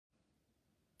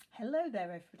Hello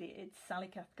there everybody, it's Sally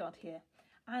Cathcart here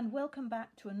and welcome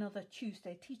back to another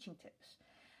Tuesday Teaching Tips.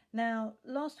 Now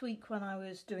last week when I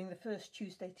was doing the first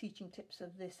Tuesday Teaching Tips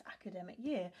of this academic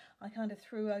year, I kind of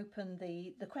threw open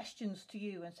the questions to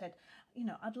you and said, you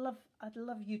know, I'd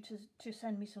love you to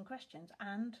send me some questions,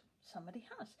 and somebody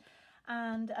has.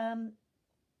 And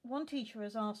one teacher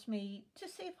has asked me to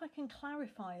see if I can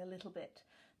clarify a little bit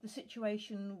the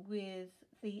situation with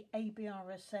the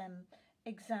ABRSM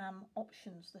exam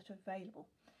options that are available.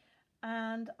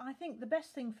 And I think the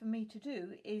best thing for me to do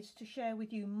is to share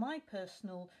with you my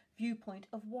personal viewpoint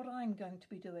of what I'm going to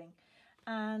be doing.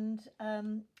 And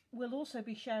we'll also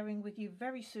be sharing with you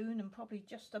very soon, and probably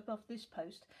just above this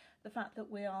post, the fact that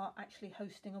we are actually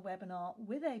hosting a webinar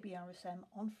with ABRSM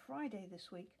on Friday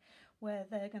this week, where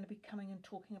they're going to be coming and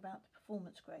talking about the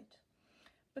performance grades.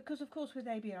 Because of course with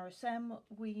ABRSM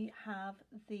we have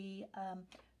the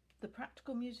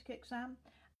practical music exam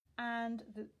and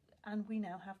we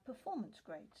now have performance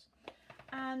grades.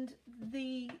 And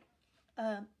the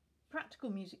practical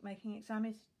music making exam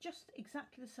is just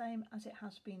exactly the same as it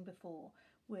has been before,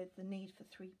 with the need for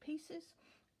 3 pieces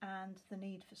and the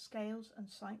need for scales and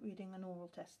sight reading and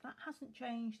oral tests. That hasn't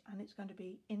changed, and it's going to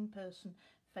be in person,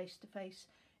 face to face,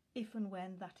 if and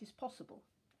when that is possible.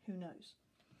 Who knows?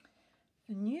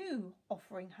 The new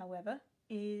offering, however,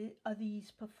 are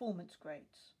these performance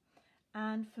grades.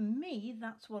 And for me,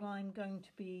 that's what I'm going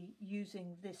to be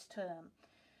using this term.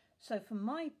 So from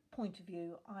my point of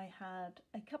view, I had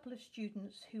a couple of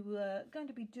students who were going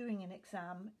to be doing an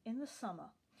exam in the summer.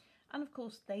 And of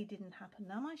course, they didn't happen.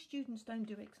 Now, my students don't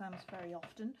do exams very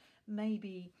often,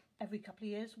 maybe every couple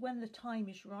of years, when the time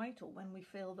is right or when we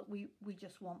feel that we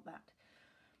just want that.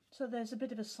 So there's a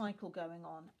bit of a cycle going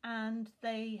on, and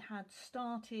we had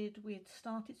started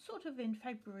sort of in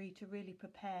February to really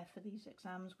prepare for these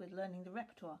exams with learning the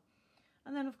repertoire.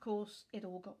 And then of course it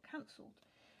all got cancelled.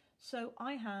 So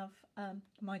I have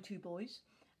my 2 boys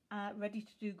ready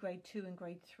to do grade 2 and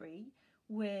grade 3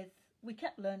 we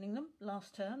kept learning them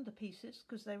last term, the pieces,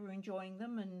 because they were enjoying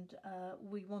them, and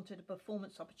we wanted a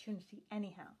performance opportunity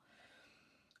anyhow.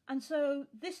 And so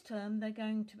this term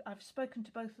I've spoken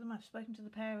to both of them, I've spoken to the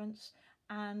parents,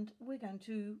 and we're going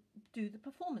to do the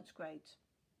performance grades,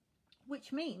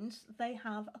 which means they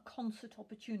have a concert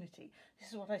opportunity. This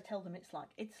is what I tell them it's like.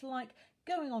 It's like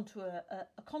going onto a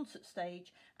concert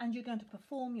stage, and you're going to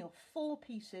perform your 4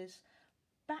 pieces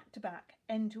back to back,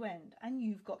 end to end, and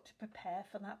you've got to prepare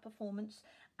for that performance,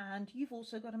 and you've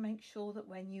also got to make sure that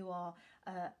when you are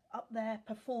up there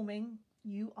performing,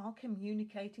 you are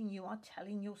communicating, you are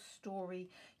telling your story,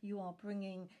 you are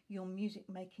bringing your music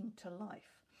making to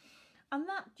life. And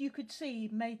that, you could see,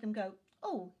 made them go,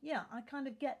 oh yeah, I kind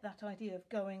of get that idea of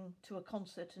going to a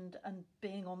concert and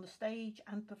being on the stage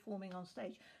and performing on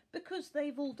stage, because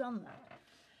they've all done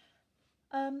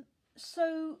that.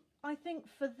 So I think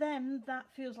for them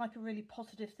that feels like a really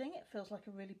positive thing. It feels like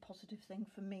a really positive thing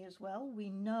for me as well.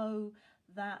 We know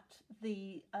that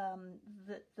the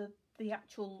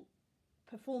actual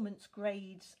performance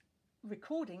grades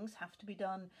recordings have to be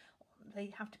done,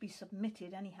 they have to be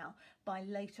submitted anyhow by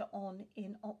later on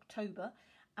in October,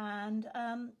 and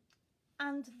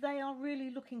they are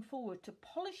really looking forward to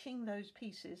polishing those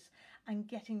pieces and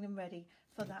getting them ready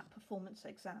for that performance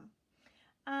exam.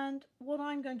 And what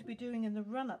I'm going to be doing in the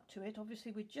run-up to it,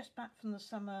 obviously we're just back from the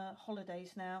summer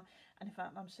holidays now, and in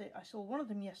fact I saw one of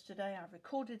them yesterday. I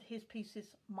recorded his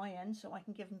pieces my end so I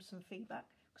can give him some feedback,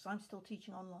 because I'm still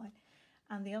teaching online.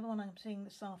 And the other one I'm seeing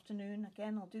this afternoon,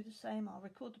 again, I'll do the same. I'll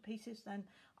record the pieces, then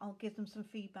I'll give them some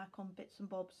feedback on bits and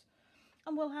bobs.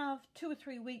 And we'll have 2 or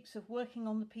 3 weeks of working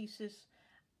on the pieces,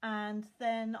 and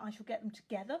then I shall get them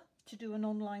together to do an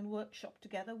online workshop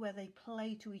together where they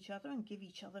play to each other and give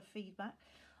each other feedback.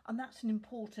 And that's an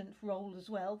important role as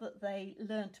well, that they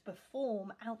learn to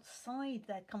perform outside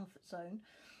their comfort zone.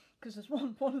 Because as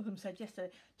one of them said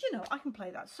yesterday, do you know, I can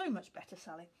play that so much better,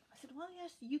 Sally. I said, well,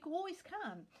 yes, you always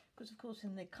can. Because, of course,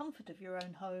 in the comfort of your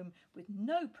own home, with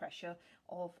no pressure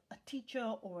of a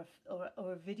teacher or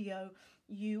a video,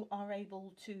 you are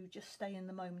able to just stay in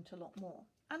the moment a lot more.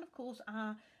 And, of course,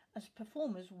 as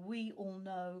performers, we all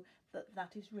know that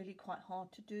that is really quite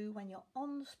hard to do when you're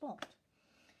on the spot.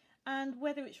 And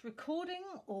whether it's recording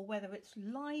or whether it's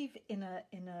live in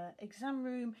a exam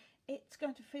room, it's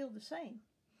going to feel the same.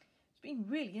 It's been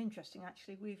really interesting,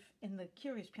 actually. In the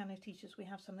Curious Piano Teachers, we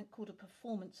have something called a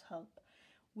performance hub,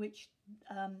 which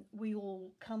we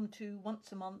all come to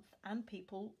once a month, and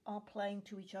people are playing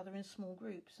to each other in small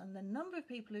groups. And the number of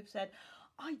people who've said,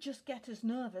 I just get as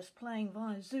nervous playing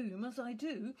via Zoom as I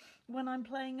do when I'm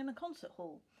playing in a concert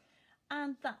hall.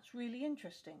 And that's really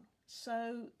interesting.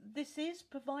 So this is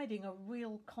providing a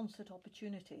real concert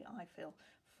opportunity, I feel,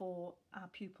 for our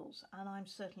pupils, and I'm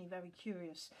certainly very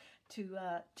curious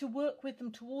to work with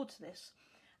them towards this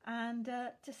and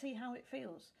to see how it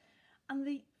feels. And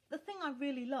the thing I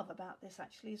really love about this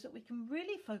actually is that we can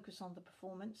really focus on the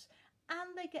performance,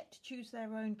 and they get to choose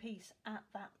their own piece at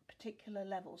that particular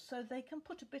level, so they can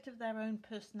put a bit of their own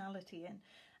personality in,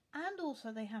 and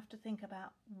also they have to think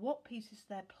about what pieces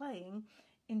they're playing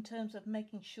in terms of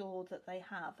making sure that they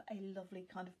have a lovely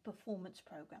kind of performance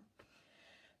program.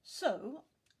 So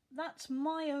that's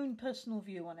my own personal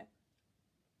view on it.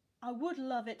 I would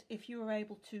love it if you were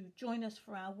able to join us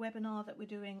for our webinar that we're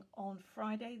doing on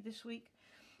Friday this week,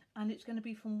 and it's going to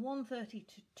be from 1:30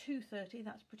 to 2:30,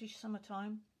 that's British Summer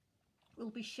Time.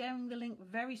 We'll be sharing the link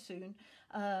very soon,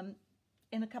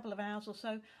 in a couple of hours or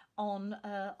so, on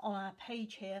our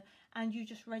page here, and you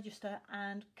just register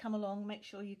and come along. Make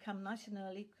sure you come nice and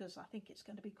early, because I think it's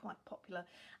going to be quite popular,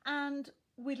 and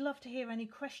we'd love to hear any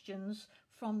questions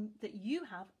that you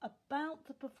have about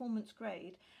the performance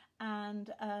grade.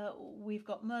 And we've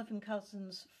got Mervyn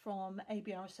Cousins from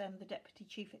ABRSM, the Deputy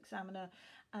Chief Examiner,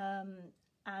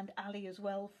 and Ali as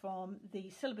well from the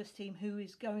syllabus team, who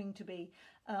is going to be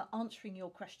answering your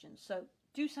questions. So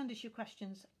do send us your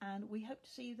questions, and we hope to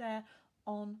see you there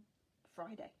on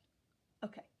Friday.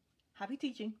 Okay, happy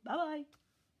teaching. Bye-bye.